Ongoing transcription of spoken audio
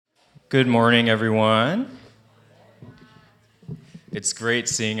Good morning, everyone. It's great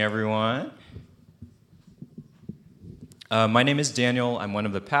seeing everyone. My name is Daniel. I'm one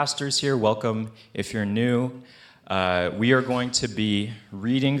of the pastors here. Welcome if you're new. We are going to be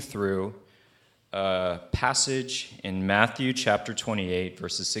reading through a passage in Matthew chapter 28,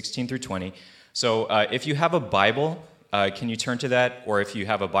 verses 16 through 20. So if you have a Bible, can you turn to that? Or if you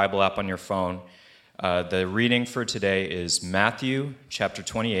have a Bible app on your phone, the reading for today is Matthew chapter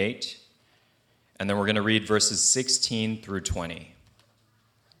 28. And then we're going to read verses 16 through 20.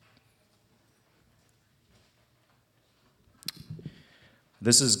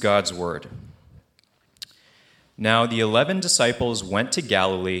 This is God's word. Now the 11 disciples went to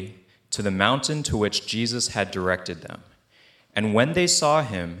Galilee, to the mountain to which Jesus had directed them. And when they saw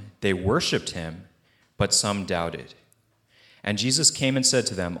him, they worshipped him, but some doubted. And Jesus came and said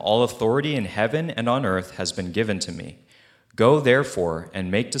to them, "All authority in heaven and on earth has been given to me. Go, therefore,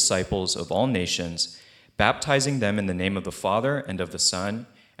 and make disciples of all nations, baptizing them in the name of the Father and of the Son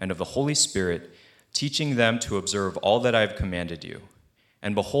and of the Holy Spirit, teaching them to observe all that I have commanded you.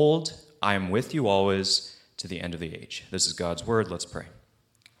 And behold, I am with you always to the end of the age." This is God's word. Let's pray.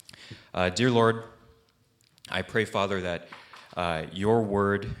 Dear Lord, I pray, Father, that your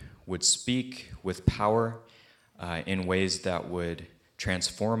word would speak with power in ways that would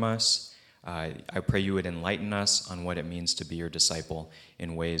transform us. I pray you would enlighten us on what it means to be your disciple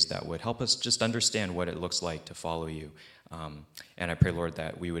in ways that would help us just understand what it looks like to follow you. And I pray, Lord,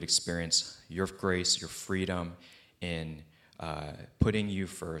 that we would experience your grace, your freedom in putting you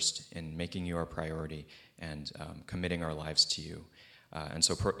first, in making you our priority, and committing our lives to you. And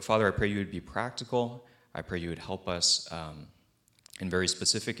so, Father, I pray you would be practical. I pray you would help us in very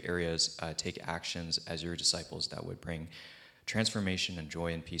specific areas take actions as your disciples that would bring transformation and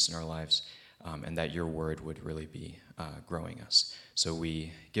joy and peace in our lives, and that your word would really be growing us. So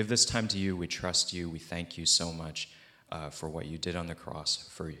we give this time to you. We trust you. We thank you so much for what you did on the cross,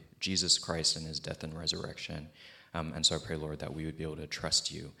 for Jesus Christ and his death and resurrection. And so I pray, Lord, that we would be able to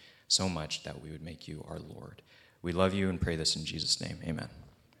trust you so much that we would make you our Lord. We love you and pray this in Jesus' name. Amen.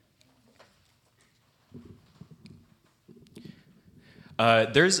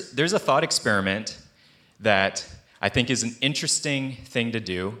 There's a thought experiment that I think is an interesting thing to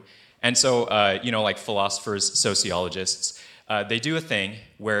do. And so, like philosophers, sociologists, they do a thing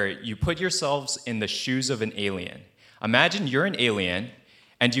where you put yourselves in the shoes of an alien. Imagine you're an alien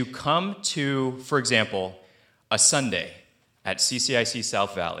and you come to, for example, a Sunday at CCIC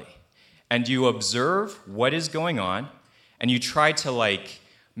South Valley, and you observe what is going on, and you try to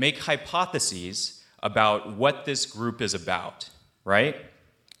make hypotheses about what this group is about, right?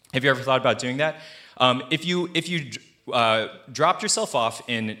 Have you ever thought about doing that? If you dropped yourself off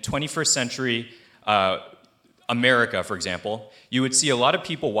in 21st century America, for example, you would see a lot of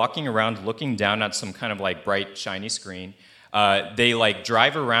people walking around looking down at some kind of bright, shiny screen. They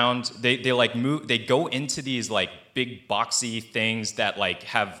drive around. They move. They go into these big boxy things that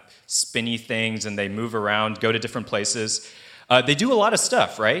have spinny things, and they move around, go to different places. They do a lot of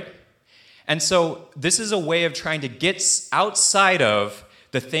stuff, right? And so this is a way of trying to get outside of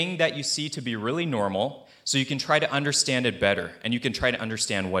the thing that you see to be really normal, so you can try to understand it better, and you can try to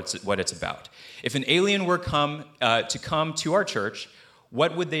understand what it's about. If an alien were come to our church,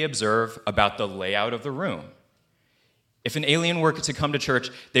 what would they observe about the layout of the room? If an alien were to come to church,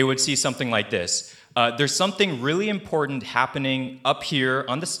 they would see something like this. There's something really important happening up here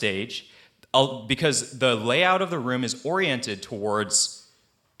on the stage because the layout of the room is oriented towards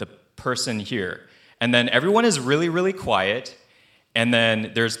the person here. And then everyone is really, really quiet. And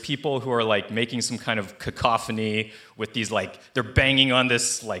then there's people who are making some kind of cacophony with these they're banging on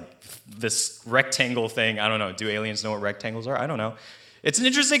this this rectangle thing. I don't know. Do aliens know what rectangles are? I don't know. It's an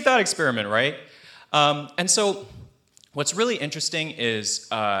interesting thought experiment, right? And so what's really interesting is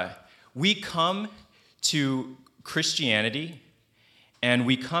we come to Christianity and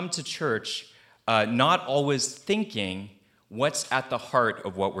we come to church not always thinking what's at the heart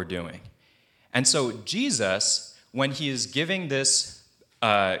of what we're doing. And so Jesus, when he is giving this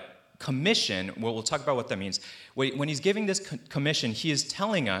commission, we'll talk about what that means. When he's giving this commission, he is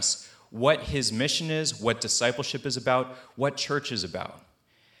telling us what his mission is, what discipleship is about, what church is about.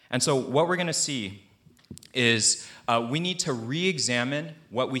 And so what we're going to see is we need to re-examine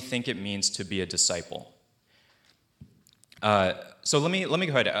what we think it means to be a disciple. So let me go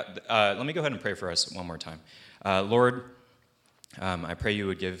ahead. Let me go ahead and pray for us one more time. Lord, I pray you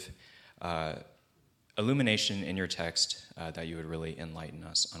would give illumination in your text, that you would really enlighten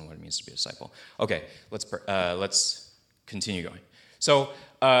us on what it means to be a disciple. Okay, let's continue going. So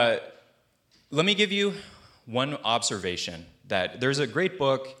let me give you one observation, that there's a great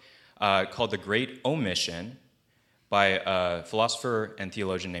book called The Great Omission by a philosopher and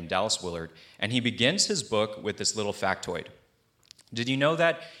theologian named Dallas Willard. And he begins his book with this little factoid. Did you know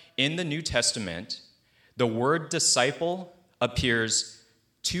that in the New Testament, the word disciple appears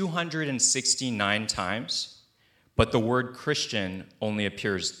 269 times, but the word Christian only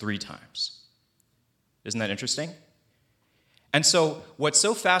appears 3 times? Isn't that interesting? And so what's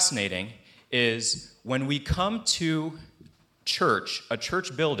so fascinating is when we come to church, a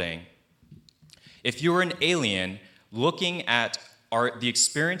church building, if you're an alien looking at the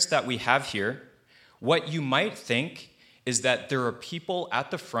experience that we have here, what you might think is that there are people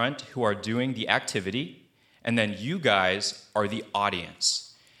at the front who are doing the activity, and then you guys are the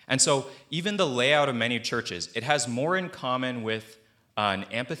audience. And so even the layout of many churches, it has more in common with an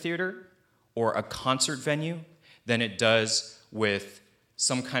amphitheater or a concert venue than it does with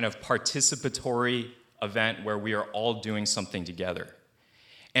some kind of participatory event where we are all doing something together.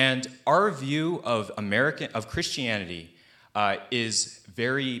 And our view of Christianity is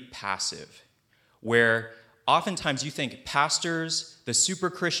very passive, where oftentimes you think pastors, the super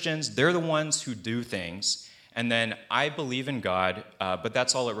Christians, they're the ones who do things, and then I believe in God, but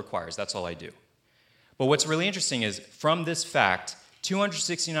that's all it requires, that's all I do. But what's really interesting is from this fact,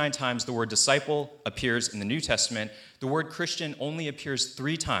 269 times the word disciple appears in the New Testament, the word Christian only appears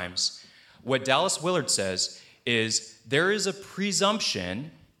 3 times. What Dallas Willard says is there is a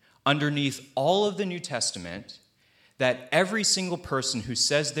presumption underneath all of the New Testament that every single person who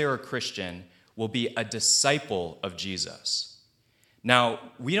says they're a Christian will be a disciple of Jesus. Now,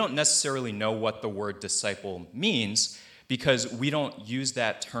 we don't necessarily know what the word disciple means because we don't use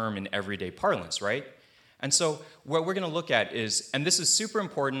that term in everyday parlance, right? And so what we're going to look at is, and this is super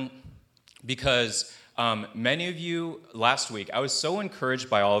important because many of you last week, I was so encouraged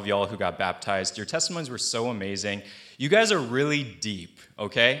by all of y'all who got baptized. Your testimonies were so amazing. You guys are really deep,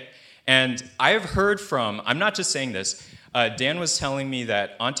 okay? And I have heard from, I'm not just saying this, Dan was telling me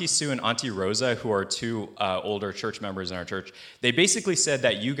that Auntie Sue and Auntie Rosa, who are 2 older church members in our church, they basically said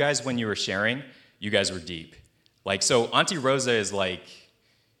that you guys, when you were sharing, you guys were deep. Like, so Auntie Rosa is like,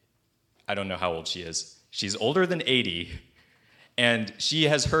 I don't know how old she is. She's older than 80, and she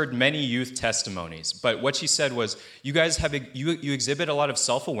has heard many youth testimonies. But what she said was, you guys you exhibit a lot of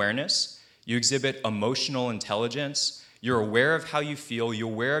self-awareness, you exhibit emotional intelligence, you're aware of how you feel, you're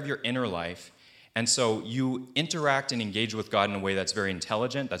aware of your inner life, and so you interact and engage with God in a way that's very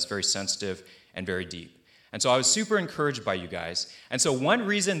intelligent, that's very sensitive, and very deep. And so I was super encouraged by you guys. And so one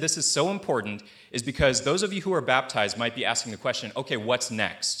reason this is so important is because those of you who are baptized might be asking the question, okay, what's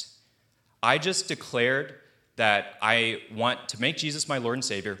next? I just declared that I want to make Jesus my Lord and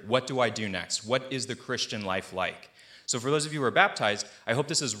Savior. What do I do next? What is the Christian life like? So for those of you who are baptized, I hope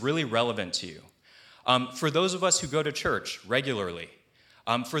this is really relevant to you. For those of us who go to church regularly,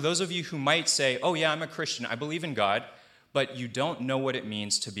 for those of you who might say, oh yeah, I'm a Christian, I believe in God, but you don't know what it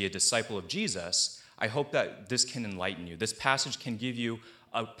means to be a disciple of Jesus, I hope that this can enlighten you. This passage can give you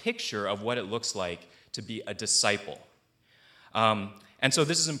a picture of what it looks like to be a disciple. And so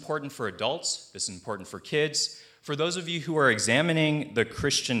this is important for adults, this is important for kids. For those of you who are examining the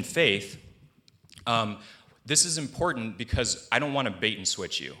Christian faith, this is important because I don't want to bait and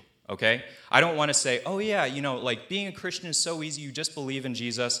switch you, okay? I don't want to say, oh yeah, like being a Christian is so easy, you just believe in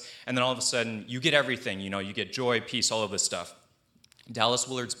Jesus, and then all of a sudden you get everything, you get joy, peace, all of this stuff. Dallas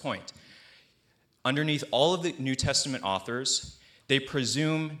Willard's point. Underneath all of the New Testament authors, they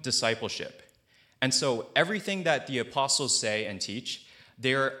presume discipleship. And so everything that the apostles say and teach,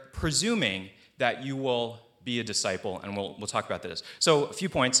 they're presuming that you will be a disciple, and we'll talk about this. So a few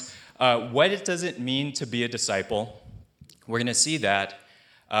points. What does it mean to be a disciple? We're going to see that.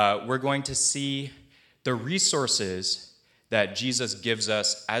 We're going to see the resources that Jesus gives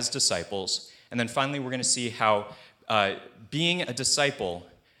us as disciples. And then finally, we're going to see how being a disciple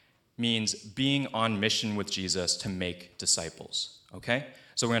means being on mission with Jesus to make disciples, okay?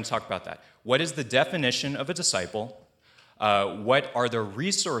 So we're going to talk about that. What is the definition of a disciple? What are the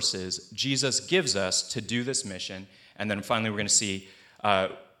resources Jesus gives us to do this mission? And then finally, we're going to see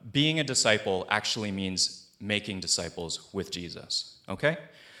being a disciple actually means making disciples with Jesus, okay?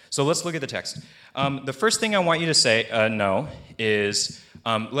 So let's look at the text. The first thing I want you to know is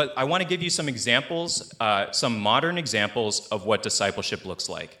I want to give you some examples, some modern examples of what discipleship looks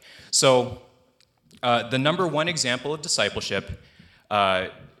like. So the number one example of discipleship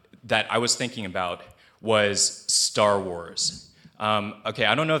that I was thinking about was Star Wars. Okay,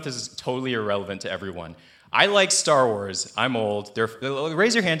 I don't know if this is totally irrelevant to everyone. I like Star Wars. I'm old.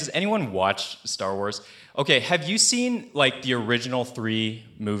 Raise your hand. Does anyone watch Star Wars? Okay, have you seen like the original 3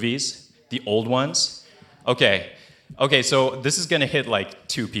 movies, the old ones? Okay, Okay, so this is going to hit like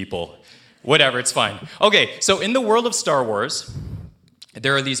 2 people. Whatever, it's fine. Okay, so in the world of Star Wars,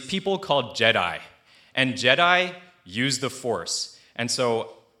 there are these people called Jedi. And Jedi use the Force. And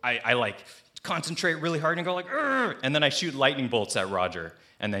so I like concentrate really hard and go like, "Arr!" And then I shoot lightning bolts at Roger,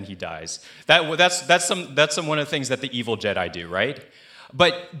 and then he dies. That's one of the things that the evil Jedi do, right?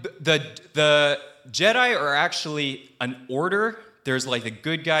 But the Jedi are actually an order. There's like the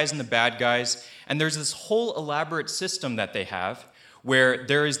good guys and the bad guys, and there's this whole elaborate system that they have where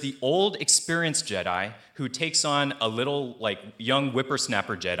there is the old experienced Jedi who takes on a little like young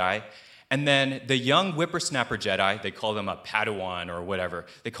whippersnapper Jedi, and then the young whippersnapper Jedi, they call them a Padawan or whatever,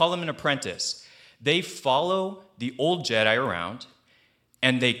 they call them an apprentice. They follow the old Jedi around,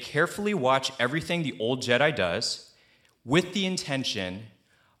 and they carefully watch everything the old Jedi does with the intention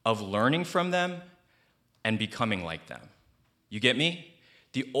of learning from them and becoming like them. You get me?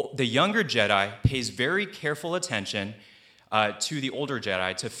 The younger Jedi pays very careful attention to the older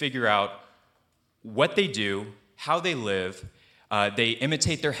Jedi to figure out what they do, how they live. They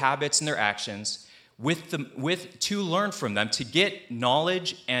imitate their habits and their actions to learn from them, to get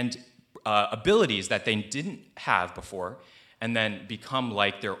knowledge and abilities that they didn't have before, and then become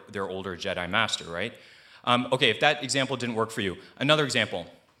like their older Jedi master, right? Okay, if that example didn't work for you, another example,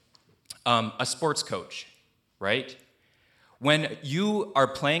 a sports coach, right? When you are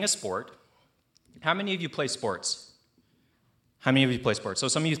playing a sport, how many of you play sports? How many of you play sports? So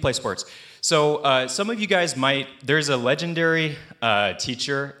some of you play sports. So some of you guys there's a legendary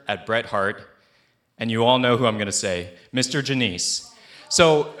teacher at Bret Hart, and you all know who I'm going to say, Mr. Janice.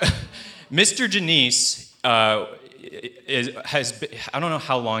 So Mr. Janice has been, I don't know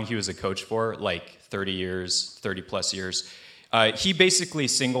how long he was a coach for, like 30 years, 30 plus years. He basically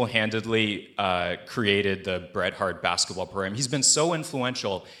single-handedly created the Bret Hart basketball program. He's been so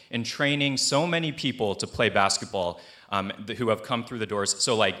influential in training so many people to play basketball who have come through the doors.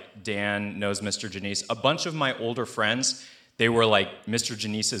 So like Dan knows Mr. Janice. A bunch of my older friends, they were like Mr.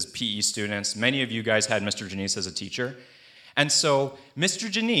 Janice's PE students. Many of you guys had Mr. Janice as a teacher. And so Mr.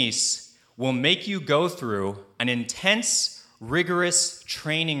 Janice will make you go through an intense, rigorous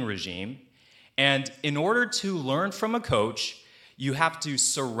training regime. And in order to learn from a coach, you have to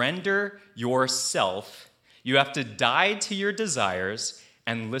surrender yourself. You have to die to your desires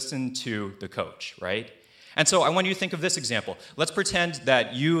and listen to the coach, right? And so I want you to think of this example. Let's pretend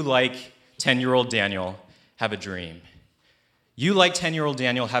that you, like 10-year-old Daniel, have a dream. You, like 10-year-old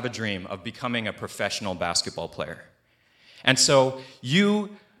Daniel, have a dream of becoming a professional basketball player. And so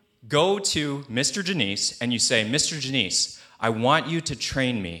you go to Mr. Janice and you say, Mr. Janice, I want you to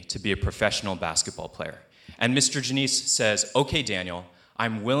train me to be a professional basketball player. And Mr. Janice says, okay, Daniel,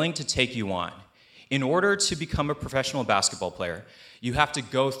 I'm willing to take you on. In order to become a professional basketball player, you have to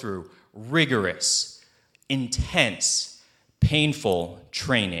go through rigorous, intense, painful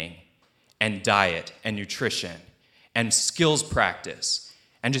training and diet and nutrition and skills practice.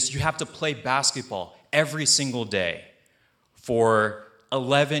 And just you have to play basketball every single day for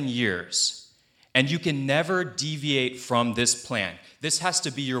 11 years. And you can never deviate from this plan. This has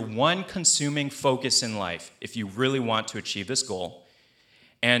to be your one consuming focus in life if you really want to achieve this goal.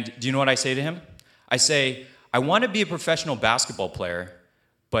 And do you know what I say to him? I say, I want to be a professional basketball player,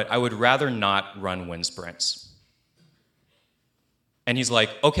 but I would rather not run wind sprints. And he's like,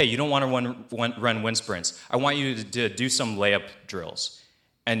 okay, you don't want to run wind sprints. I want you to do some layup drills.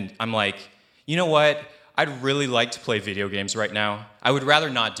 And I'm like, you know what? I'd really like to play video games right now. I would rather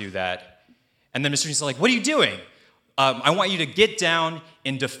not do that. And then Mr. Janice is like, what are you doing? I want you to get down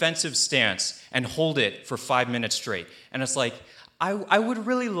in defensive stance and hold it for 5 minutes straight. And it's like, I would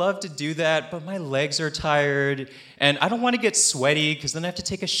really love to do that, but my legs are tired, and I don't want to get sweaty because then I have to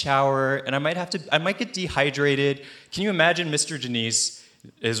take a shower, and I might get dehydrated. Can you imagine Mr.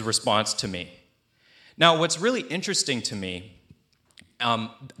 Janice's response to me? Now, what's really interesting to me,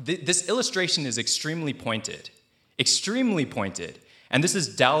 this illustration is extremely pointed, and this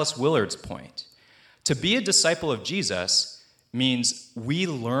is Dallas Willard's point. To be a disciple of Jesus means we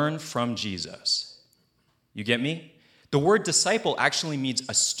learn from Jesus. You get me? The word disciple actually means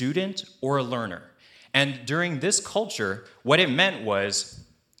a student or a learner. And during this culture, what it meant was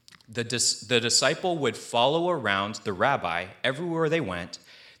the disciple would follow around the rabbi everywhere they went.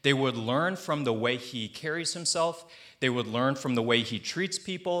 They would learn from the way he carries himself. They would learn from the way he treats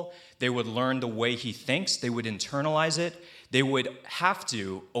people. They would learn the way he thinks. They would internalize it. They would have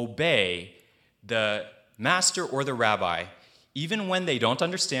to obey the master or the rabbi, even when they don't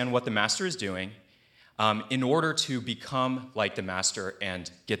understand what the master is doing, in order to become like the master and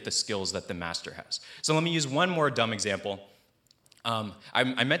get the skills that the master has. So let me use one more dumb example.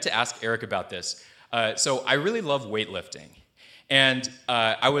 I meant to ask Eric about this. So I really love weightlifting. And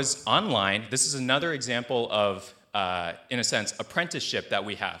I was online. This is another example of, in a sense, apprenticeship that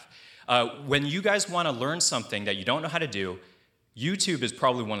we have. When you guys want to learn something that you don't know how to do, YouTube is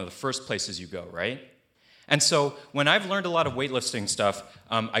probably one of the first places you go, right? And so when I've learned a lot of weightlifting stuff,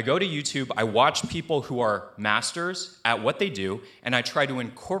 I go to YouTube, I watch people who are masters at what they do, and I try to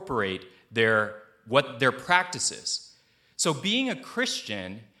incorporate their practices. So being a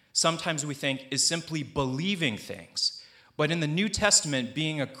Christian, sometimes we think, is simply believing things. But in the New Testament,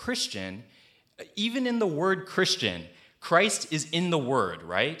 being a Christian, even in the word Christian, Christ is in the word,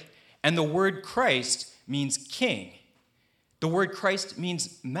 right? And the word Christ means king. The word Christ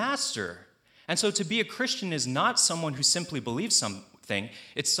means master. And so to be a Christian is not someone who simply believes something.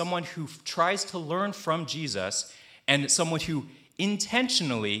 It's someone who tries to learn from Jesus and someone who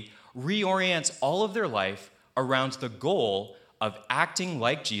intentionally reorients all of their life around the goal of acting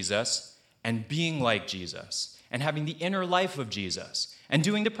like Jesus and being like Jesus and having the inner life of Jesus and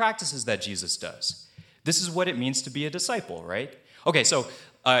doing the practices that Jesus does. This is what it means to be a disciple, right? Okay, so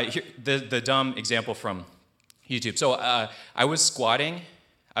here, the dumb example from YouTube. So I was squatting.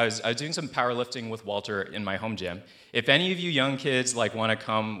 I was doing some powerlifting with Walter in my home gym. If any of you young kids want to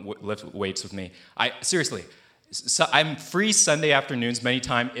come lift weights with me, seriously, so I'm free Sunday afternoons many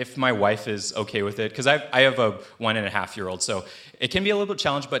times if my wife is okay with it, because I have a 1.5-year-old, so it can be a little bit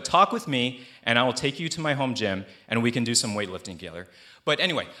challenging, but talk with me, and I will take you to my home gym, and we can do some weightlifting together. But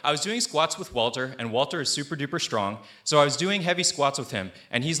anyway, I was doing squats with Walter, and Walter is super duper strong, so I was doing heavy squats with him,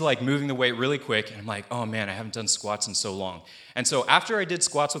 and he's like moving the weight really quick, and I'm like, oh man, I haven't done squats in so long. And so after I did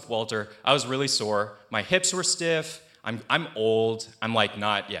squats with Walter, I was really sore, my hips were stiff, I'm old. I'm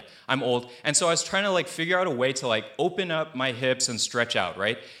old. And so I was trying to figure out a way to open up my hips and stretch out,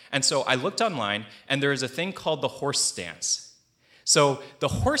 right? And so I looked online, and there is a thing called the horse stance. So the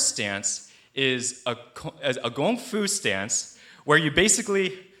horse stance is a Kung Fu stance where you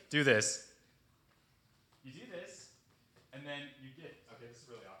basically do this. You do this, and then you get, okay, this is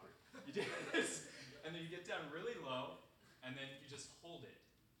really awkward. You do this, and then you get down really low, and then you just hold it.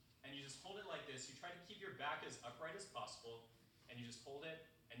 And you just hold it like this. You try to keep your back as upright as possible, and you just hold it,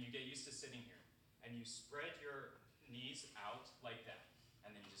 and you get used to sitting here. And you spread your knees out like that,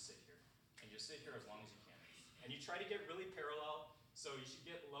 and then you just sit here. And you just sit here as long as you can. And you try to get really parallel, so you should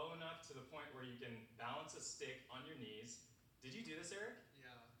get low enough to the point where you can balance a stick on your knees. Did you do this, Eric?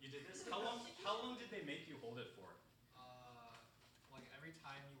 Yeah. You did this? How long did they make you hold it for? Every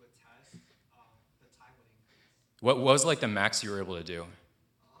time you would test, the time would increase. What was the max you were able to do?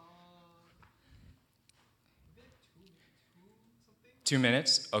 Something. 2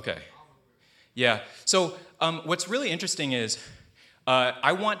 minutes? Okay. Yeah. So what's really interesting is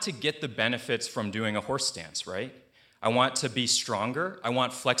I want to get the benefits from doing a horse stance, right? I want to be stronger. I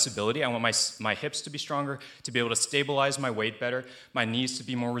want flexibility. I want my hips to be stronger, to be able to stabilize my weight better, my knees to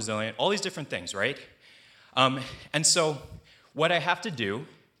be more resilient, all these different things, right? And so what I have to do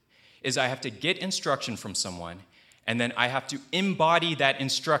is I have to get instruction from someone, and then I have to embody that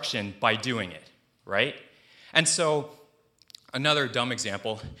instruction by doing it, right? And so another dumb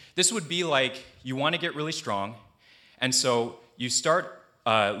example, this would be like you want to get really strong, and so you start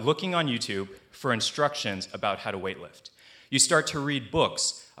looking on YouTube for instructions about how to weightlift. You start to read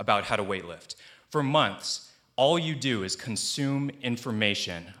books about how to weightlift. For months, all you do is consume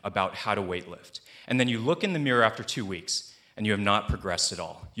information about how to weightlift. And then you look in the mirror after 2 weeks, and you have not progressed at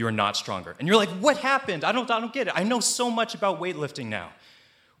all. You are not stronger. And you're like, what happened? I don't get it. I know so much about weightlifting now.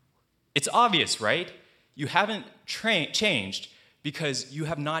 It's obvious, right? You haven't changed because you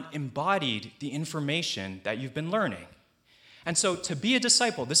have not embodied the information that you've been learning. And so to be a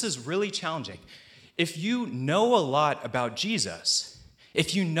disciple, this is really challenging. If you know a lot about Jesus,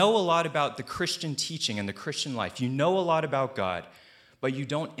 if you know a lot about the Christian teaching and the Christian life, you know a lot about God, but you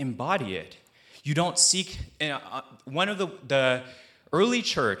don't embody it, you don't seek, one of the early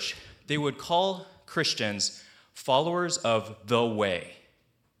church, they would call Christians followers of the way.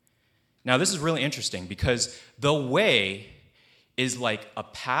 Now this is really interesting because the way is like a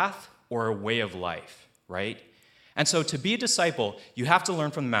path or a way of life, right? And so to be a disciple, you have to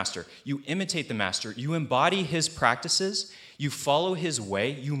learn from the master. You imitate the master. You embody his practices. You follow his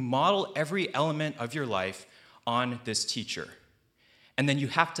way. You model every element of your life on this teacher. And then you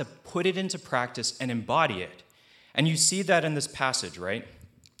have to put it into practice and embody it. And you see that in this passage, right?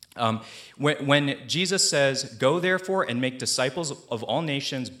 When Jesus says, "Go therefore and make disciples of all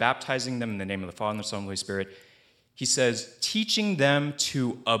nations, baptizing them in the name of the Father, and the Son, and the Holy Spirit," he says, "teaching them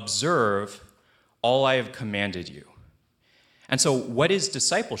to observe all I have commanded you." And so what is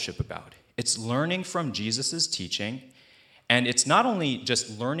discipleship about? It's learning from Jesus' teaching, and it's not only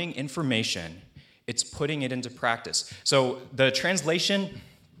just learning information, It's putting it into practice. So the translation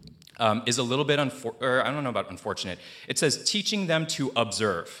is a little bit, or I don't know about unfortunate. It says, teaching them to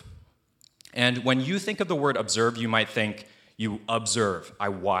observe. And when you think of the word observe, you might think you observe, I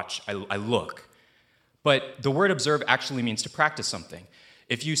watch, I look. But the word observe actually means to practice something.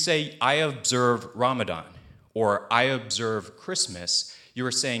 If you say, I observe Ramadan, or I observe Christmas, you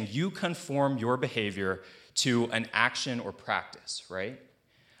are saying you conform your behavior to an action or practice, right?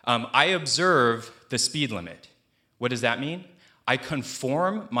 I observe the speed limit. What does that mean? I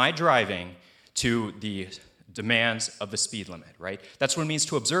conform my driving to the demands of the speed limit, right? That's what it means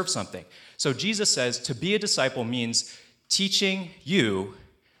to observe something. So Jesus says to be a disciple means teaching you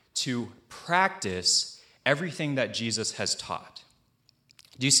to practice everything that Jesus has taught.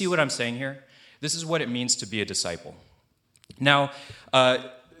 Do you see what I'm saying here? This is what it means to be a disciple. Now,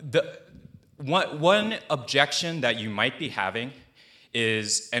 one objection that you might be having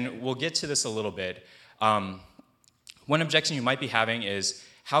is, and we'll get to this a little bit, one objection you might be having is,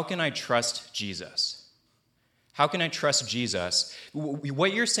 how can I trust Jesus? How can I trust Jesus?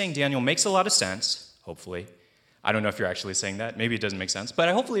 What you're saying, Daniel, makes a lot of sense, hopefully. I don't know if you're actually saying that. Maybe it doesn't make sense, but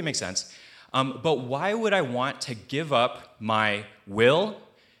hopefully it makes sense. But why would I want to give up my will,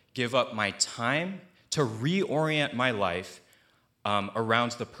 give up my time to reorient my life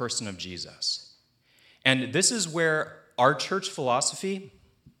around the person of Jesus? And this is where our church philosophy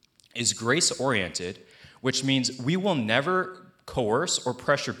is grace-oriented, which means we will never coerce or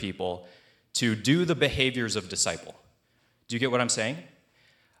pressure people to do the behaviors of disciple. Do you get what I'm saying?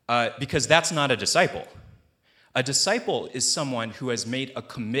 Because that's not a disciple. A disciple is someone who has made a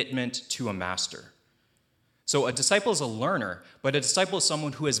commitment to a master. So a disciple is a learner, but a disciple is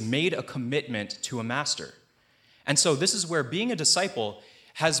someone who has made a commitment to a master. And so this is where being a disciple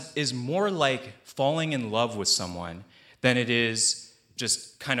is more like falling in love with someone than it is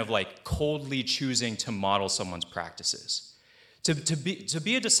just kind of like coldly choosing to model someone's practices. To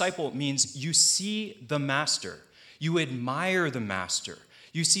be a disciple means you see the master, you admire the master,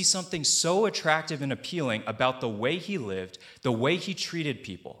 you see something so attractive and appealing about the way he lived, the way he treated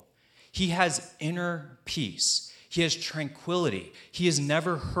people. He has inner peace. He has tranquility. He is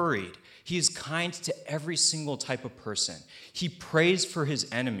never hurried. He is kind to every single type of person. He prays for his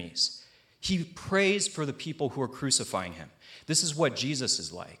enemies. He prays for the people who are crucifying him. This is what Jesus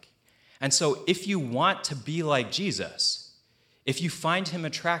is like. And so if you want to be like Jesus, if you find him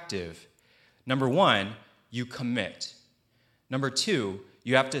attractive, number one, you commit. Number two,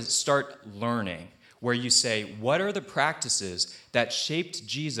 you have to start learning, where you say, what are the practices that shaped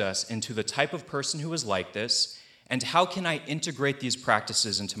Jesus into the type of person who is like this, and how can I integrate these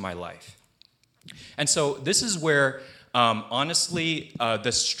practices into my life? And so this is where, honestly,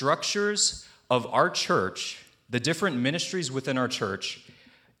 the structures of our church, the different ministries within our church,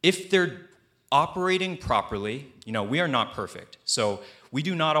 if they're operating properly, we are not perfect. So we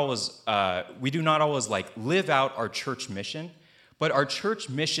do not always like live out our church mission. But our church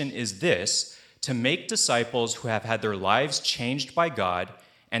mission is this, to make disciples who have had their lives changed by God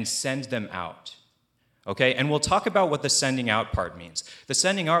and send them out. Okay? And we'll talk about what the sending out part means. The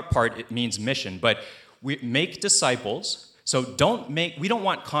sending out part, it means mission, but we make disciples. So we don't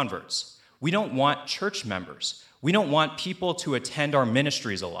want converts. We don't want church members. We don't want people to attend our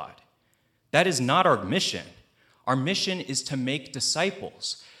ministries a lot. That is not our mission. Our mission is to make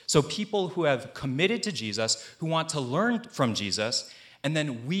disciples. So people who have committed to Jesus, who want to learn from Jesus, and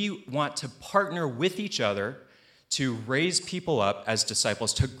then we want to partner with each other to raise people up as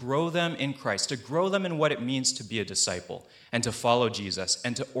disciples, to grow them in Christ, to grow them in what it means to be a disciple, and to follow Jesus,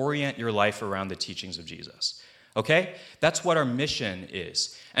 and to orient your life around the teachings of Jesus. Okay? That's what our mission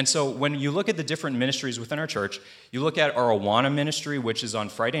is. And so when you look at the different ministries within our church, you look at our Awana ministry, which is on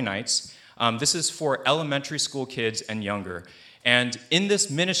Friday nights. This is for elementary school kids and younger. And in this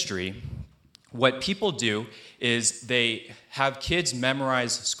ministry, what people do is they have kids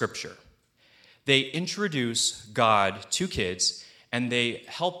memorize scripture. They introduce God to kids, and they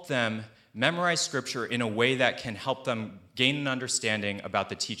help them memorize scripture in a way that can help them gain an understanding about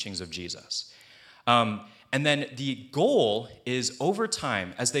the teachings of Jesus. And then the goal is over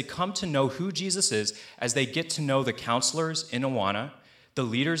time, as they come to know who Jesus is, as they get to know the counselors in Awana, the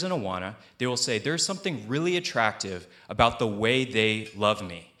leaders in Awana, they will say, there's something really attractive about the way they love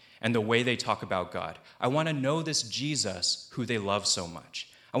me and the way they talk about God. I want to know this Jesus who they love so much.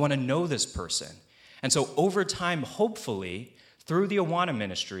 I want to know this person. And so over time, hopefully, through the Awana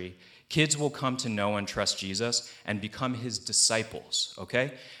ministry, kids will come to know and trust Jesus and become his disciples,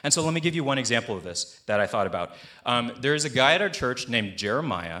 okay? And so let me give you one example of this that I thought about. There's a guy at our church named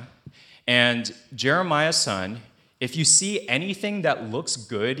Jeremiah, and Jeremiah's son, if you see anything that looks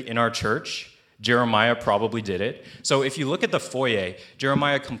good in our church, Jeremiah probably did it. So if you look at the foyer,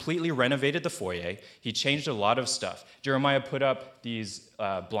 Jeremiah completely renovated the foyer. He changed a lot of stuff. Jeremiah put up these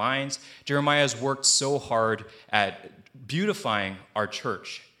blinds. Jeremiah has worked so hard at beautifying our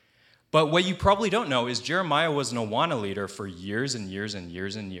church. But what you probably don't know is Jeremiah was an Awana leader for years and years and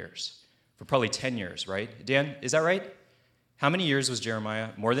years and years. For probably 10 years, right? Dan, is that right? How many years was Jeremiah?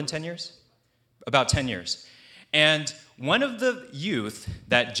 More than 10 years? About 10 years. And one of the youth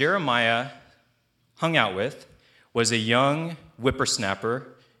that Jeremiah hung out with was a young whippersnapper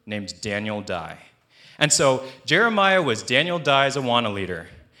named Daniel Dye. And so Jeremiah was Daniel Dye's Awana leader.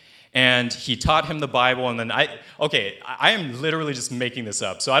 And he taught him the Bible, and then I am literally just making this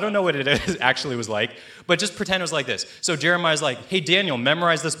up, so I don't know what it actually was like, but just pretend it was like this. So Jeremiah's like, hey, Daniel,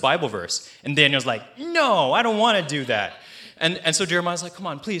 memorize this Bible verse. And Daniel's like, no, I don't want to do that. And so Jeremiah's like, come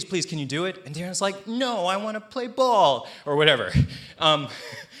on, please, can you do it? And Daniel's like, no, I want to play ball, or whatever.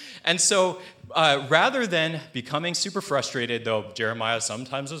 And so rather than becoming super frustrated, though Jeremiah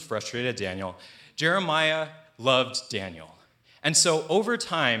sometimes was frustrated at Daniel, Jeremiah loved Daniel. And so over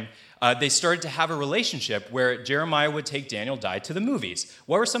time, they started to have a relationship where Jeremiah would take Daniel Dye to the movies.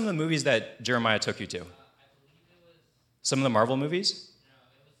 What were some of the movies that Jeremiah took you to? I believe it was. Some of the Marvel movies? No,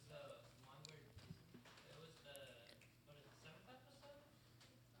 it was the one where it was the seventh episode.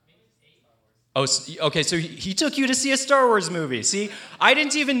 Maybe it's 8. Oh, okay, so he took you to see a Star Wars movie. See, I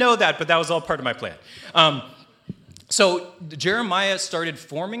didn't even know that, but that was all part of my plan. So Jeremiah started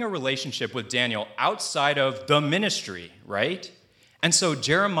forming a relationship with Daniel outside of the ministry, right? And so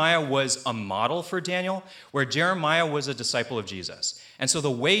Jeremiah was a model for Daniel, where Jeremiah was a disciple of Jesus. And so the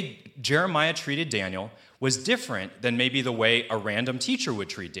way Jeremiah treated Daniel was different than maybe the way a random teacher would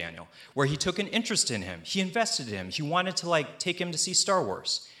treat Daniel, where he took an interest in him, he invested in him, he wanted to take him to see Star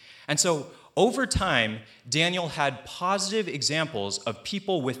Wars. And so over time, Daniel had positive examples of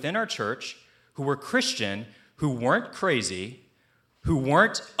people within our church who were Christian, who weren't crazy, who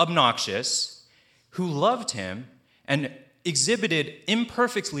weren't obnoxious, who loved him, and exhibited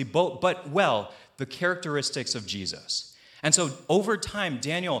imperfectly but well the characteristics of Jesus. And so over time,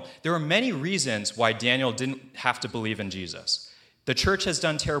 there were many reasons why Daniel didn't have to believe in Jesus. The church has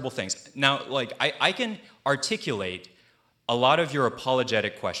done terrible things. Now, I can articulate a lot of your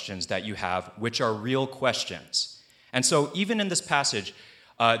apologetic questions that you have, which are real questions. And so even in this passage,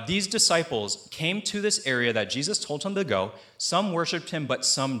 these disciples came to this area that Jesus told them to go. Some worshiped him, but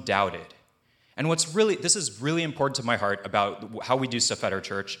some doubted. And this is really important to my heart about how we do stuff at our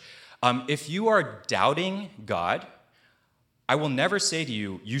church. If you are doubting God, I will never say to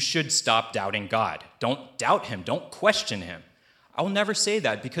you, you should stop doubting God. Don't doubt him. Don't question him. I will never say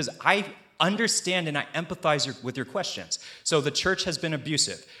that because I understand and I empathize with your questions. So the church has been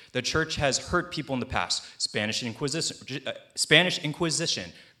abusive. The church has hurt people in the past. Spanish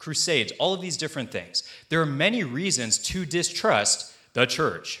Inquisition, Crusades, all of these different things. There are many reasons to distrust the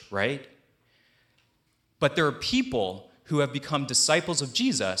church, right? But there are people who have become disciples of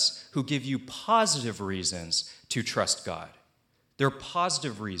Jesus who give you positive reasons to trust God. There are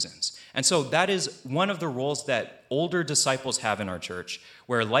positive reasons. And so that is one of the roles that older disciples have in our church,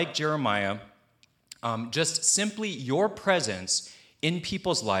 where like Jeremiah, just simply your presence in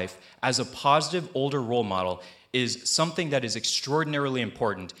people's life as a positive older role model is something that is extraordinarily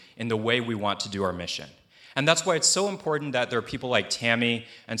important in the way we want to do our mission. And that's why it's so important that there are people like Tammy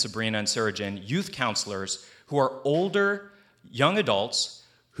and Sabrina and Sarah Jane, youth counselors, who are older young adults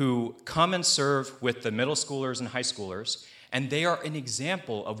who come and serve with the middle schoolers and high schoolers, and they are an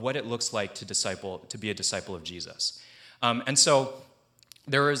example of what it looks like to be a disciple of Jesus. And so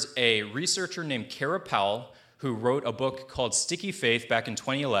there is a researcher named Kara Powell who wrote a book called Sticky Faith back in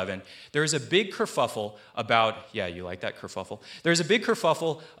 2011. There's a big kerfuffle about, yeah, you like that kerfuffle? There's a big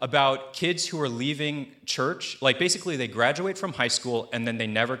kerfuffle about kids who are leaving church. Basically, they graduate from high school and then they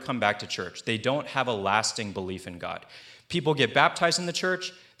never come back to church. They don't have a lasting belief in God. People get baptized in the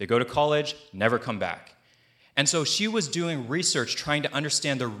church, they go to college, never come back. And so she was doing research trying to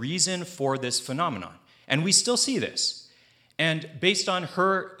understand the reason for this phenomenon. And we still see this. And based on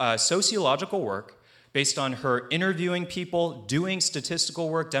her sociological work, based on her interviewing people, doing statistical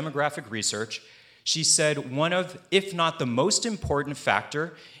work, demographic research, she said one of, if not the most important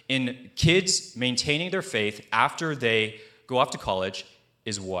factor in kids maintaining their faith after they go off to college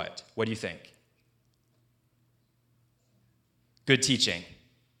is what? What do you think? Good teaching.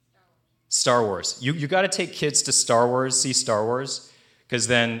 Star Wars. You got to take kids to Star Wars, see Star Wars, because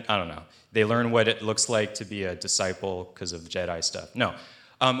then, I don't know, they learn what it looks like to be a disciple because of Jedi stuff. No.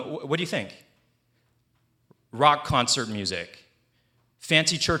 What do you think? Rock concert music,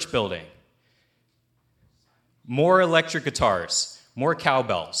 fancy church building, more electric guitars. more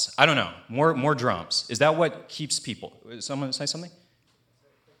cowbells. I don't know. More drums. Is that what keeps people? Someone say something?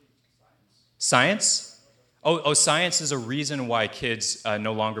 Science? Science is a reason why kids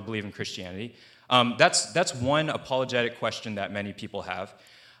no longer believe in Christianity. That's one apologetic question that many people have.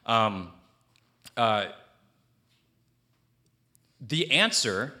 The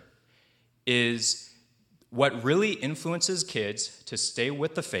answer is what really influences kids to stay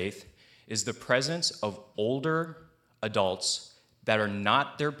with the faith is the presence of older adults that are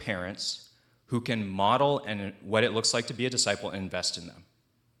not their parents who can model and what it looks like to be a disciple and invest in them.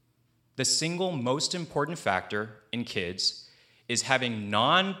 The single most important factor in kids is having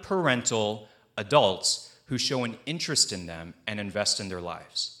non-parental adults who show an interest in them and invest in their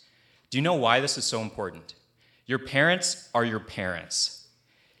lives. Do you know why this is so important? Your parents are your parents.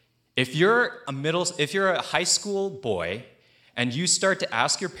 If you're a high school boy and you start to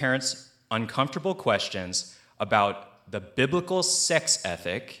ask your parents uncomfortable questions about the biblical sex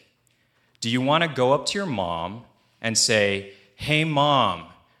ethic, do you want to go up to your mom and say, "Hey mom,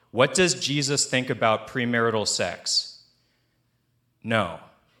 what does Jesus think about premarital sex?" No,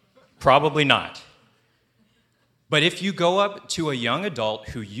 probably not. But if you go up to a young adult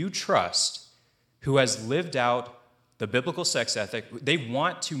who you trust, who has lived out the biblical sex ethic, they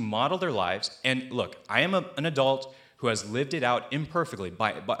want to model their lives. And look, I am an adult who has lived it out imperfectly,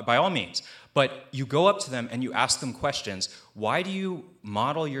 by all means. But you go up to them and you ask them questions. Why do you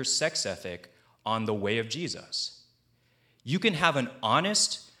model your sex ethic on the way of Jesus? You can have an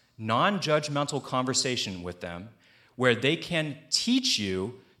honest, non-judgmental conversation with them where they can teach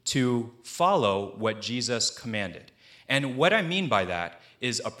you to follow what Jesus commanded. And what I mean by that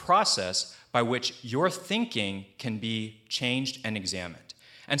is a process by which your thinking can be changed and examined.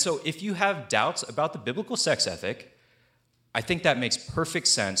 And so if you have doubts about the biblical sex ethic, I think that makes perfect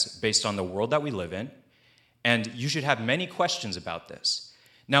sense based on the world that we live in, and you should have many questions about this.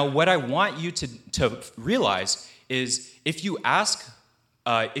 Now, what I want you to realize is if you ask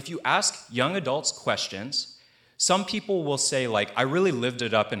young adults questions, some people will say, like, I really lived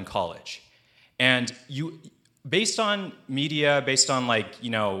it up in college. And based on media, based on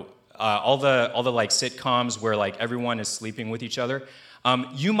all the like sitcoms where like everyone is sleeping with each other,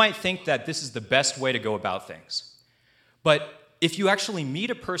 you might think that this is the best way to go about things. But if you actually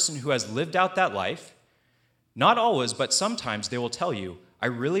meet a person who has lived out that life, not always, but sometimes they will tell you, I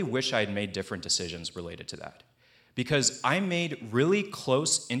really wish I had made different decisions related to that. Because I made really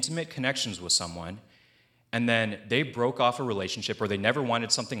close, intimate connections with someone, and then they broke off a relationship or they never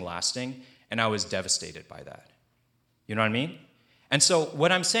wanted something lasting, and I was devastated by that. You know what I mean? And so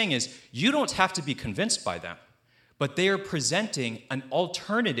what I'm saying is, you don't have to be convinced by them, but they are presenting an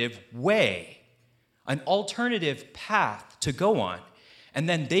alternative way, an alternative path to go on. And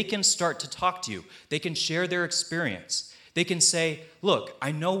then they can start to talk to you. They can share their experience. They can say, look,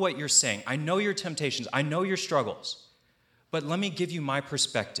 I know what you're saying. I know your temptations. I know your struggles. But let me give you my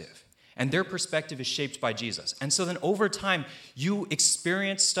perspective. And their perspective is shaped by Jesus. And so then over time, you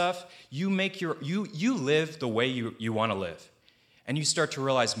experience stuff. You live the way you want to live. And you start to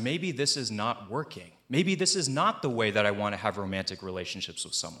realize maybe this is not working. Maybe this is not the way that I want to have romantic relationships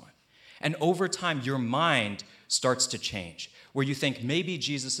with someone. And over time, your mind starts to change, where you think maybe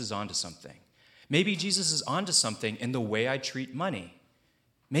Jesus is onto something. Maybe Jesus is onto something in the way I treat money.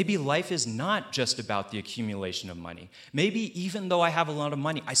 Maybe life is not just about the accumulation of money. Maybe even though I have a lot of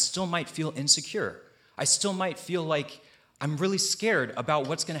money, I still might feel insecure. I still might feel like I'm really scared about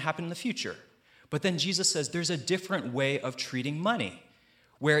what's going to happen in the future. But then Jesus says there's a different way of treating money,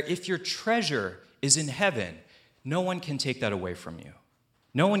 where if your treasure is in heaven, no one can take that away from you.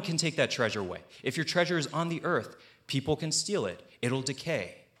 No one can take that treasure away. If your treasure is on the earth, people can steal it. It'll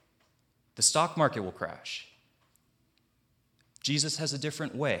decay. The stock market will crash. Jesus has a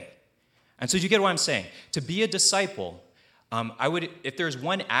different way. And so you get what I'm saying. To be a disciple, if there's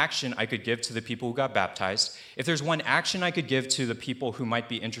one action I could give to the people who got baptized, if there's one action I could give to the people who might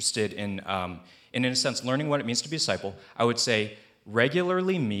be interested in a sense, learning what it means to be a disciple, I would say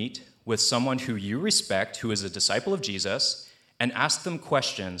regularly meet with someone who you respect, who is a disciple of Jesus, and ask them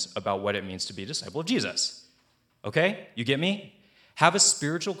questions about what it means to be a disciple of Jesus. Okay? You get me? Have a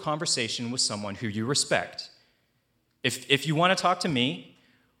spiritual conversation with someone who you respect. If you want to talk to me,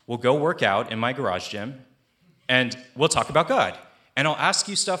 we'll go work out in my garage gym, and we'll talk about God. And I'll ask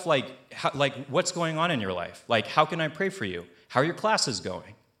you stuff like what's going on in your life? Like, how can I pray for you? How are your classes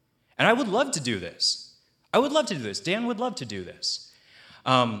going? And I would love to do this. I would love to do this. Dan would love to do this.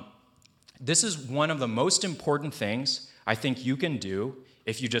 This is one of the most important things I think you can do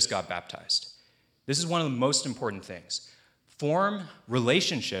if you just got baptized. This is one of the most important things. Form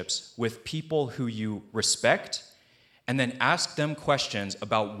relationships with people who you respect, and then ask them questions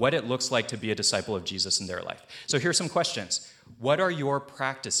about what it looks like to be a disciple of Jesus in their life. So here's some questions. What are your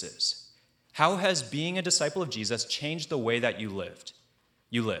practices? How has being a disciple of Jesus changed the way that you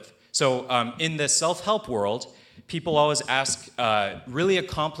live? So in the self-help world, people always ask really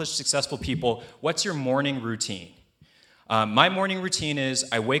accomplished, successful people, what's your morning routine? My morning routine is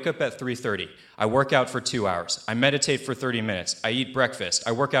I wake up at 3:30. I work out for 2 hours. I meditate for 30 minutes. I eat breakfast.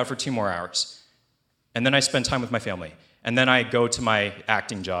 I work out for 2 more hours. And then I spend time with my family. And then I go to my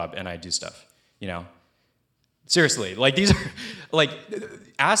acting job and I do stuff, Seriously, these are,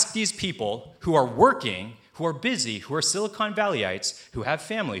 ask these people who are working, who are busy, who are Silicon Valleyites, who have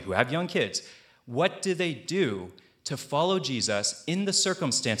family, who have young kids, what do they do to follow Jesus in the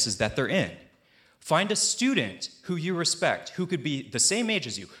circumstances that they're in? Find a student who you respect, who could be the same age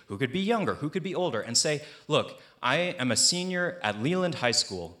as you, who could be younger, who could be older, and say, look, I am a senior at Leland High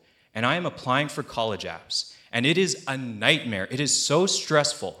School, and I am applying for college apps, and it is a nightmare. It is so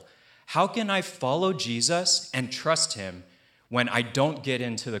stressful. How can I follow Jesus and trust him when I don't get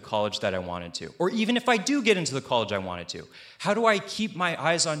into the college that I wanted to? Or even if I do get into the college I wanted to, how do I keep my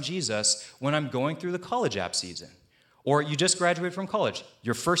eyes on Jesus when I'm going through the college app season? Or you just graduated from college,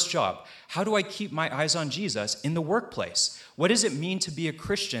 your first job. How do I keep my eyes on Jesus in the workplace? What does it mean to be a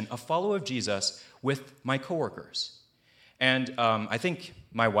Christian, a follower of Jesus, with my coworkers? And I think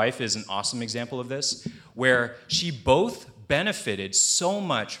my wife is an awesome example of this, where she both benefited so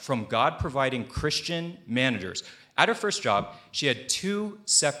much from God providing Christian managers. At her first job, she had 2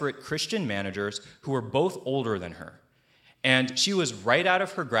 separate Christian managers who were both older than her. And she was right out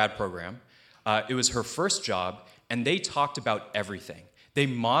of her grad program. It was her first job, and they talked about everything. They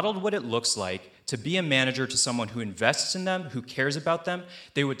modeled what it looks like to be a manager to someone who invests in them, who cares about them.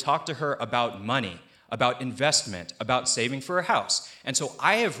 They would talk to her about money, about investment, about saving for a house. And so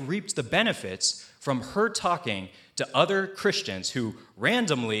I have reaped the benefits from her talking to other Christians who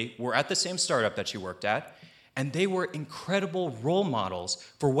randomly were at the same startup that she worked at, and they were incredible role models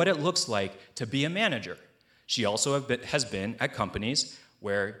for what it looks like to be a manager. She also has been at companies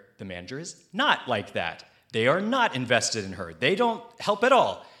where the manager is not like that. They are not invested in her. They don't help at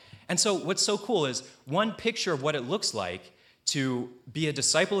all. And so what's so cool is one picture of what it looks like to be a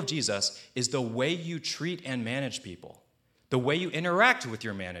disciple of Jesus is the way you treat and manage people, the way you interact with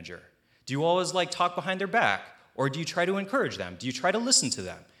your manager. Do you always talk behind their back, or do you try to encourage them? Do you try to listen to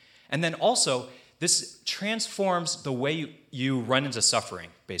them? And then also, this transforms the way you run into suffering,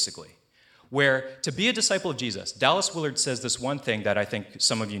 basically, where to be a disciple of Jesus, Dallas Willard says this one thing that I think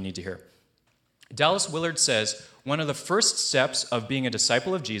some of you need to hear. Dallas Willard says one of the first steps of being a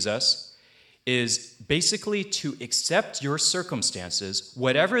disciple of Jesus is basically to accept your circumstances,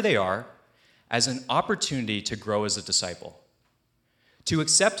 whatever they are, as an opportunity to grow as a disciple. To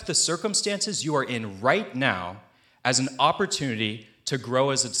accept the circumstances you are in right now as an opportunity to grow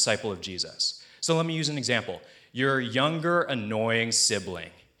as a disciple of Jesus. So let me use an example. Your younger, annoying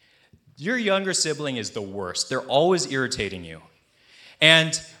sibling. Your younger sibling is the worst. They're always irritating you.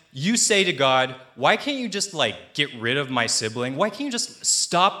 And you say to God, why can't you just get rid of my sibling? Why can't you just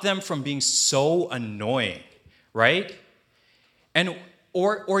stop them from being so annoying, right? And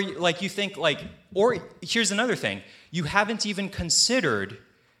or you think or here's another thing. You haven't even considered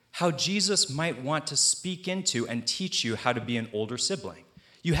how Jesus might want to speak into and teach you how to be an older sibling.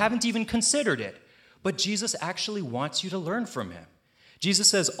 You haven't even considered it, but Jesus actually wants you to learn from him. Jesus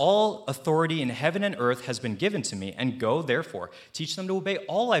says, all authority in heaven and earth has been given to me, and go, therefore, teach them to obey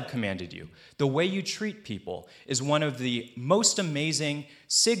all I've commanded you. The way you treat people is one of the most amazing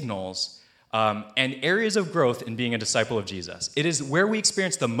signals and areas of growth in being a disciple of Jesus. It is where we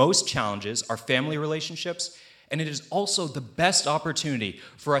experience the most challenges, our family relationships, and it is also the best opportunity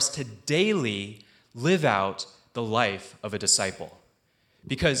for us to daily live out the life of a disciple.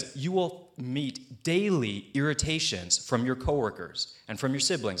 Because you will meet daily irritations from your coworkers and from your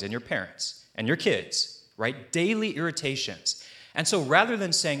siblings and your parents and your kids, right? Daily irritations. And so rather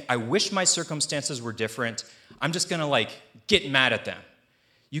than saying, I wish my circumstances were different, I'm just going to get mad at them.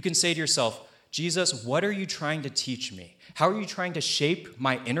 You can say to yourself, Jesus, what are you trying to teach me? How are you trying to shape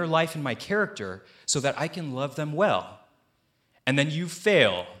my inner life and my character so that I can love them well? And then you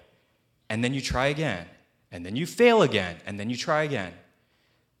fail, and then you try again, and then you fail again, and then you try again.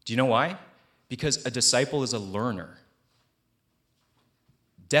 Do you know why? Because a disciple is a learner.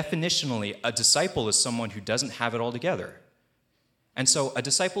 Definitionally, a disciple is someone who doesn't have it all together. And so a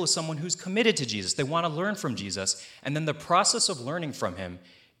disciple is someone who's committed to Jesus. They want to learn from Jesus. And then the process of learning from him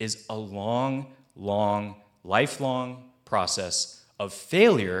is a long, lifelong process of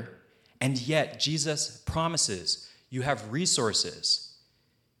failure. And yet Jesus promises you have resources.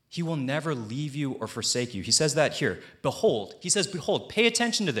 He will never leave you or forsake you. He says that here. Behold, he says, behold, pay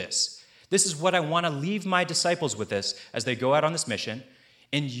attention to this. This is what I want to leave my disciples with this as they go out on this mission.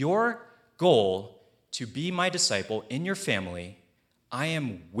 In your goal to be my disciple in your family, I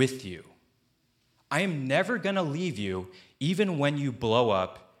am with you. I am never going to leave you even when you blow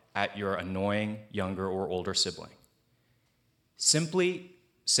up at your annoying younger or older sibling. Simply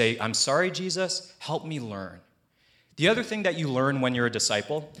say, I'm sorry, Jesus, help me learn. The other thing that you learn when you're a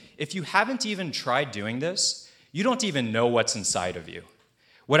disciple, if you haven't even tried doing this, you don't even know what's inside of you.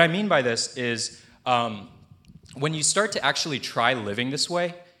 What I mean by this is when you start to actually try living this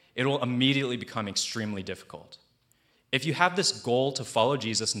way, it will immediately become extremely difficult. If you have this goal to follow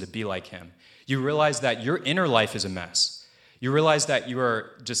Jesus and to be like him, you realize that your inner life is a mess. You realize that you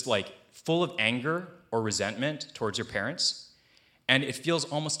are just like full of anger or resentment towards your parents, and it feels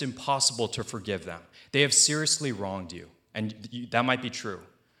almost impossible to forgive them. They have seriously wronged you, and that might be true.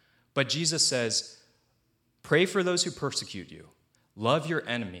 But Jesus says, pray for those who persecute you. Love your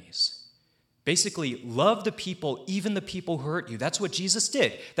enemies. Basically, love the people, even the people who hurt you. That's what Jesus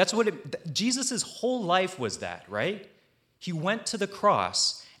did. Jesus' whole life was that, right? He went to the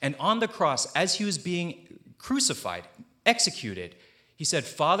cross, and on the cross, as he was being crucified, executed, he said,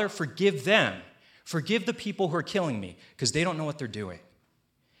 Father, forgive them. Forgive the people who are killing me, because they don't know what they're doing.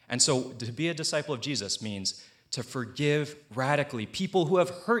 And so to be a disciple of Jesus means to forgive radically people who have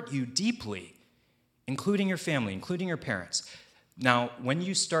hurt you deeply, including your family, including your parents. Now, when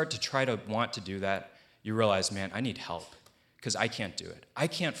you start to try to want to do that, you realize, man, I need help because I can't do it. I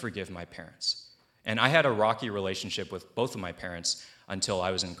can't forgive my parents. And I had a rocky relationship with both of my parents until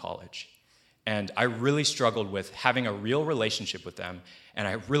I was in college. And I really struggled with having a real relationship with them, and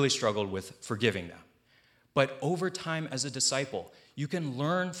I really struggled with forgiving them. But over time as a disciple, you can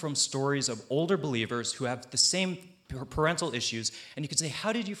learn from stories of older believers who have the same parental issues, and you can say,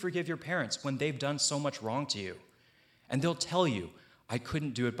 how did you forgive your parents when they've done so much wrong to you? And they'll tell you, I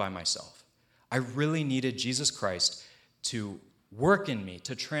couldn't do it by myself. I really needed Jesus Christ to work in me,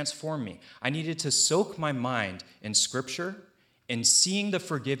 to transform me. I needed to soak my mind in Scripture, in seeing the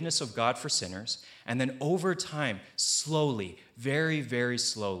forgiveness of God for sinners, and then over time, slowly, very, very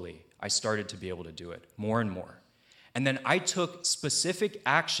slowly, I started to be able to do it more and more. And then I took specific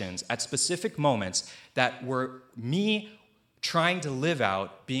actions at specific moments that were me trying to live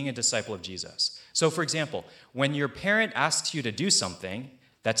out being a disciple of Jesus. So, for example, when your parent asks you to do something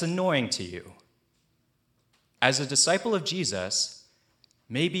that's annoying to you, as a disciple of Jesus,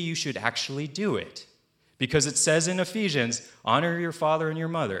 maybe you should actually do it. Because it says in Ephesians, honor your father and your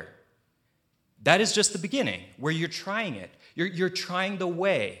mother. That is just the beginning, where you're trying it. You're trying the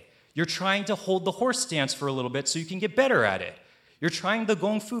way. You're trying to hold the horse stance for a little bit so you can get better at it. You're trying the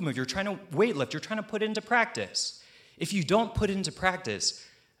gong fu move. You're trying to weightlift. You're trying to put it into practice. If you don't put it into practice,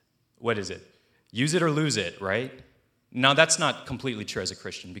 what is it? Use it or lose it, right? Now, that's not completely true as a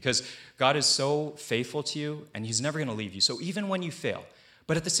Christian because God is so faithful to you and he's never going to leave you. So even when you fail,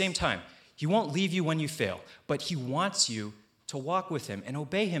 but at the same time, he won't leave you when you fail, but he wants you to walk with him and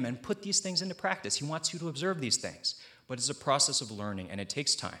obey him and put these things into practice. He wants you to observe these things, but it's a process of learning and it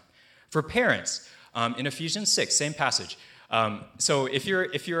takes time. For parents, in Ephesians 6, same passage. So if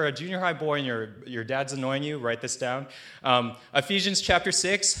you're a junior high boy and your dad's annoying you, write this down. Ephesians chapter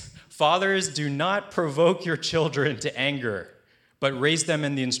 6, fathers, do not provoke your children to anger, but raise them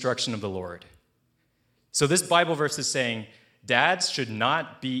in the instruction of the Lord. So this Bible verse is saying dads should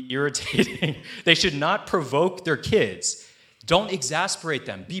not be irritating. They should not provoke their kids. Don't exasperate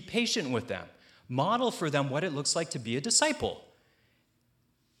them. Be patient with them. Model for them what it looks like to be a disciple.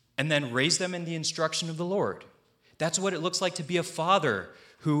 And then raise them in the instruction of the Lord. That's what it looks like to be a father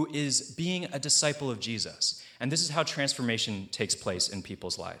who is being a disciple of Jesus. And this is how transformation takes place in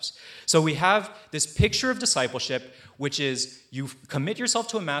people's lives. So we have this picture of discipleship, which is you commit yourself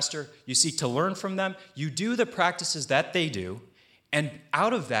to a master, you seek to learn from them, you do the practices that they do, and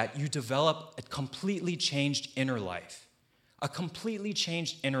out of that, you develop a completely changed inner life. A completely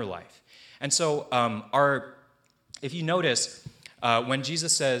changed inner life. And so if you notice, when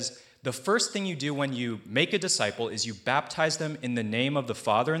Jesus says, the first thing you do when you make a disciple is you baptize them in the name of the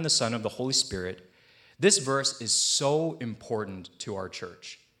Father and the Son of the Holy Spirit. This verse is so important to our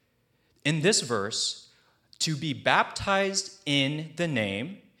church. In this verse, to be baptized in the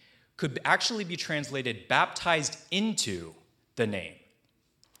name could actually be translated baptized into the name.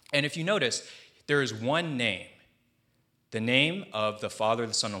 And if you notice, there is one name, the name of the Father,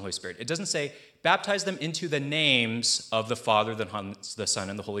 the Son, and the Holy Spirit. It doesn't say baptize them into the names of the Father, the Son,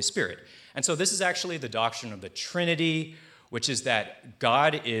 and the Holy Spirit. And so this is actually the doctrine of the Trinity, which is that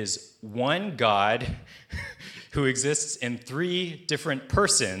God is one God who exists in 3 different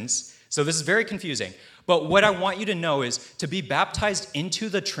persons. So this is very confusing. But what I want you to know is to be baptized into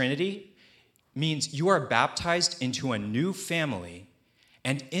the Trinity means you are baptized into a new family.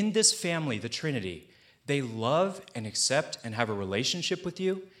 And in this family, the Trinity, they love and accept and have a relationship with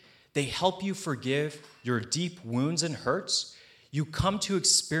you. They help you forgive your deep wounds and hurts. You come to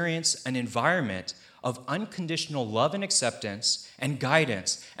experience an environment of unconditional love and acceptance and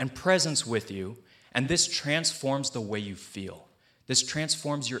guidance and presence with you. And this transforms the way you feel. This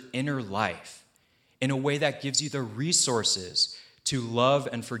transforms your inner life in a way that gives you the resources to love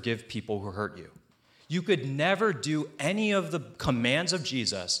and forgive people who hurt you. You could never do any of the commands of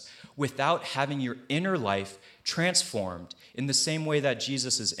Jesus without having your inner life transformed in the same way that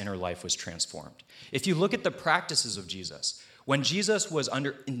Jesus' inner life was transformed. If you look at the practices of Jesus, when Jesus was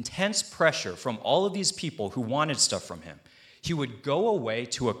under intense pressure from all of these people who wanted stuff from him, he would go away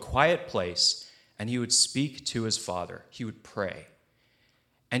to a quiet place and he would speak to his Father. He would pray.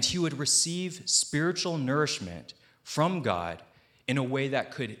 And he would receive spiritual nourishment from God in a way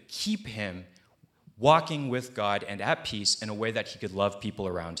that could keep him walking with God and at peace in a way that he could love people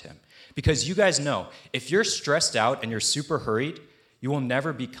around him. Because you guys know, if you're stressed out and you're super hurried, you will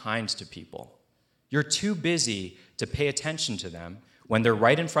never be kind to people. You're too busy to pay attention to them when they're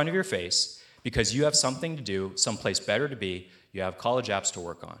right in front of your face because you have something to do, someplace better to be, you have college apps to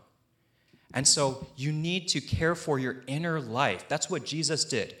work on. And so you need to care for your inner life. That's what Jesus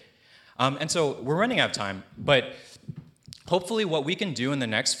did. And so we're running out of time, but hopefully what we can do in the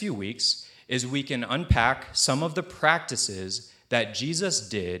next few weeks is we can unpack some of the practices that Jesus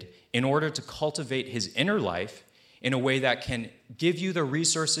did in order to cultivate his inner life in a way that can give you the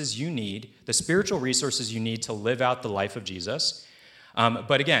resources you need, the spiritual resources you need to live out the life of Jesus.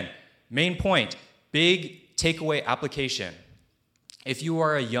 But again, main point, big takeaway application. If you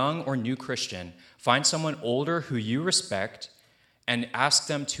are a young or new Christian, find someone older who you respect and ask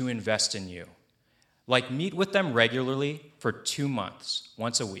them to invest in you. Like meet with them regularly for 2 months,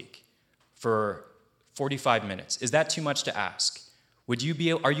 once a week, for 45 minutes. Is that too much to ask?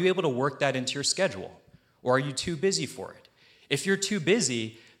 Are you able to work that into your schedule? Or are you too busy for it? If you're too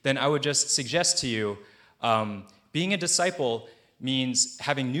busy, then I would just suggest to you, being a disciple means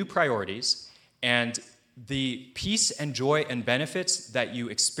having new priorities, and the peace and joy and benefits that you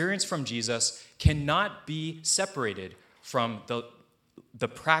experience from Jesus cannot be separated from the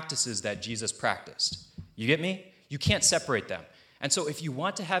practices that Jesus practiced. You get me? You can't separate them. And so if you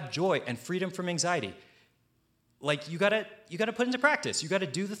want to have joy and freedom from anxiety, like you gotta put into practice. You gotta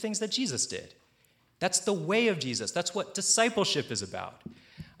do the things that Jesus did. That's the way of Jesus. That's what discipleship is about.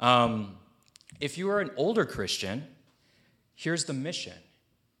 If you are an older Christian, here's the mission.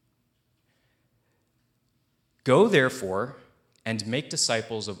 Go, therefore, and make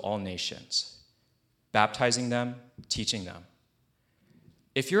disciples of all nations, baptizing them, teaching them.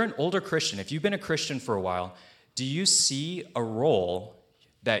 If you're an older Christian, if you've been a Christian for a while, do you see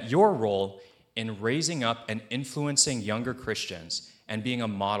your role in raising up and influencing younger Christians and being a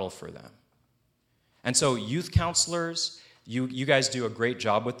model for them? And so youth counselors, you guys do a great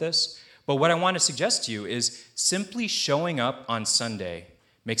job with this. But what I want to suggest to you is simply showing up on Sunday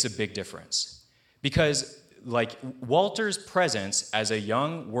makes a big difference. Because like Walter's presence as a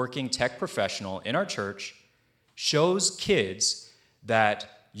young working tech professional in our church shows kids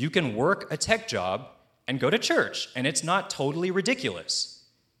that you can work a tech job and go to church, and it's not totally ridiculous.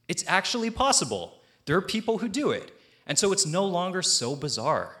 It's actually possible. There are people who do it. And so it's no longer so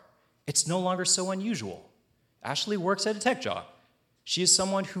bizarre. It's no longer so unusual. Ashley works at a tech job. She is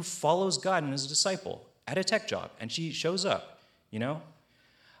someone who follows God and is a disciple at a tech job, and she shows up, you know?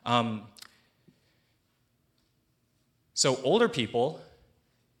 So older people,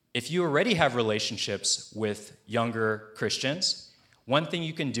 if you already have relationships with younger Christians, one thing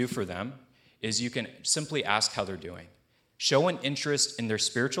you can do for them is you can simply ask how they're doing. Show an interest in their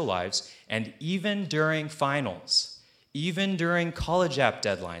spiritual lives, and even during finals, even during college app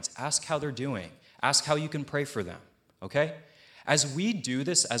deadlines, ask how they're doing. Ask how you can pray for them, okay? As we do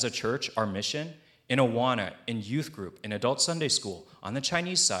this as a church, our mission, in Awana, in youth group, in adult Sunday school, on the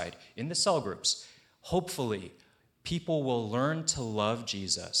Chinese side, in the cell groups, hopefully people will learn to love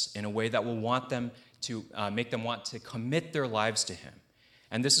Jesus in a way that will make them want to commit their lives to him.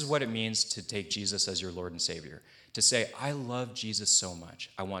 And this is what it means to take Jesus as your Lord and Savior. To say, I love Jesus so much,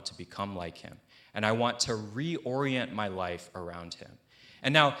 I want to become like him. And I want to reorient my life around him.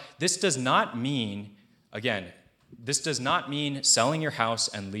 And now, this does not mean selling your house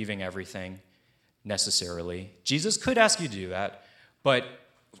and leaving everything necessarily. Jesus could ask you to do that, but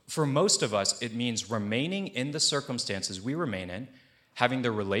for most of us, it means remaining in the circumstances we remain in, having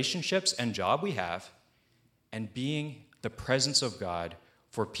the relationships and job we have, and being the presence of God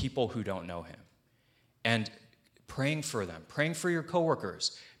for people who don't know him. And praying for them, praying for your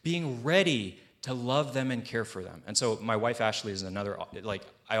coworkers, being ready to love them and care for them. And so my wife, Ashley, is another,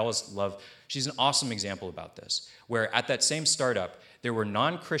 I always love, she's an awesome example about this, where at that same startup, there were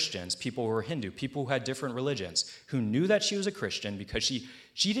non-Christians, people who were Hindu, people who had different religions, who knew that she was a Christian because she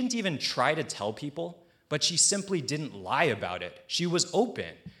didn't even try to tell people, but she simply didn't lie about it. She was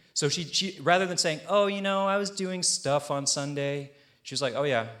open. So she rather than saying, oh, I was doing stuff on Sunday, she was like, oh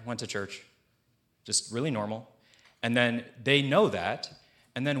yeah, went to church. Just really normal. And then they know that,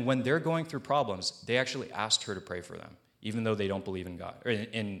 and then when they're going through problems, they actually asked her to pray for them, even though they don't believe in God, or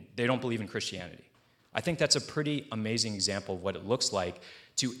they don't believe in Christianity. I think that's a pretty amazing example of what it looks like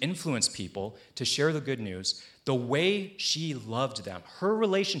to influence people, to share the good news, the way she loved them. Her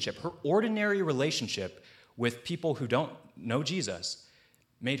relationship, her ordinary relationship with people who don't know Jesus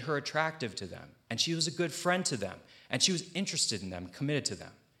made her attractive to them, and she was a good friend to them, and she was interested in them, committed to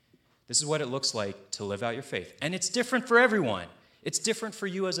them. This is what it looks like to live out your faith. And it's different for everyone. It's different for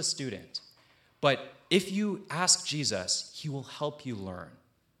you as a student. But if you ask Jesus, he will help you learn,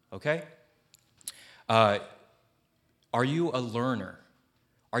 okay? Are you a learner?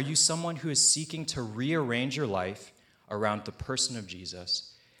 Are you someone who is seeking to rearrange your life around the person of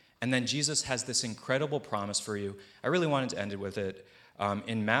Jesus? And then Jesus has this incredible promise for you. I really wanted to end it with it.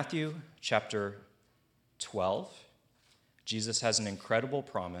 In Matthew chapter 12, Jesus has an incredible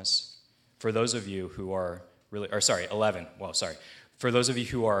promise for those of you who are really, 11. For those of you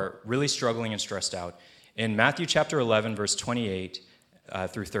who are really struggling and stressed out. In Matthew chapter 11, verse 28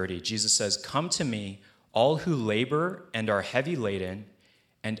 through 30, Jesus says, "Come to me, all who labor and are heavy laden,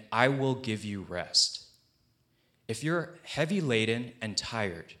 and I will give you rest." If you're heavy laden and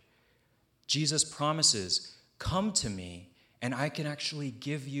tired, Jesus promises, come to me, and I can actually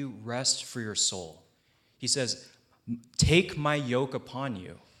give you rest for your soul. He says, take my yoke upon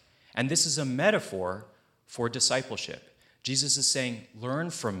you. And this is a metaphor for discipleship. Jesus is saying, learn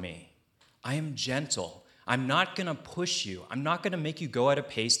from me. I am gentle. I'm not going to push you. I'm not going to make you go at a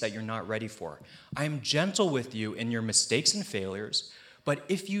pace that you're not ready for. I am gentle with you in your mistakes and failures. But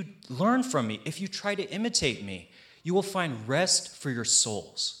if you learn from me, if you try to imitate me, you will find rest for your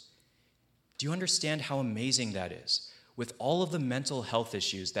souls. Do you understand how amazing that is? With all of the mental health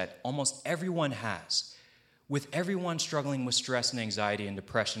issues that almost everyone has, with everyone struggling with stress and anxiety and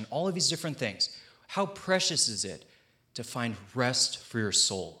depression, all of these different things, how precious is it to find rest for your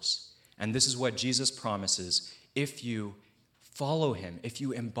souls? And this is what Jesus promises if you follow him, if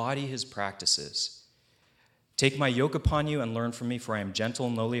you embody his practices. Take my yoke upon you and learn from me, for I am gentle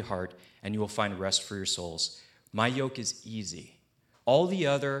and lowly of heart, and you will find rest for your souls. My yoke is easy. All the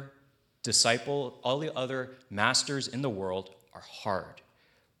other masters in the world are hard.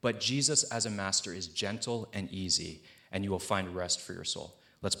 But Jesus as a master is gentle and easy, and you will find rest for your soul.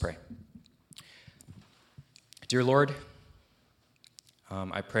 Let's pray. Dear Lord,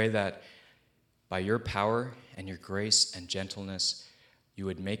 I pray that by your power and your grace and gentleness, you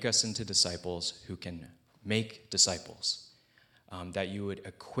would make us into disciples who can make disciples, that you would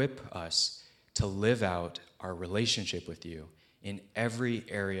equip us to live out our relationship with you in every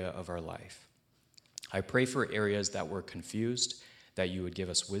area of our life. I pray for areas that we're confused, that you would give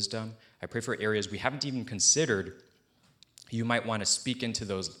us wisdom. I pray for areas we haven't even considered. You might want to speak into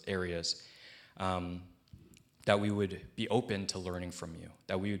those areas, that we would be open to learning from you,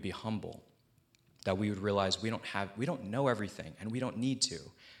 that we would be humble, that we would realize we don't know everything, and we don't need to,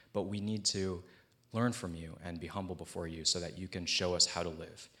 but we need to learn from you and be humble before you so that you can show us how to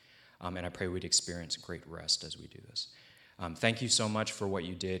live. And I pray we'd experience great rest as we do this. Thank you so much for what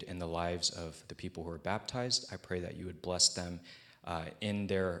you did in the lives of the people who are baptized. I pray that you would bless them in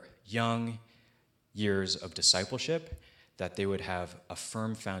their young years of discipleship, that they would have a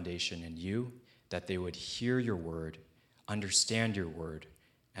firm foundation in you, that they would hear your word, understand your word,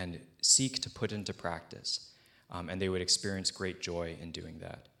 and seek to put into practice. And they would experience great joy in doing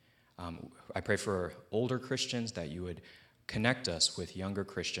that. I pray for older Christians that you would connect us with younger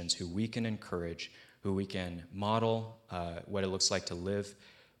Christians who we can encourage, who we can model what it looks like to live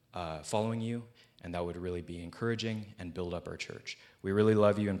following you, and that would really be encouraging and build up our church. We really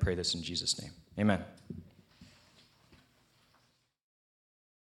love you and pray this in Jesus' name. Amen.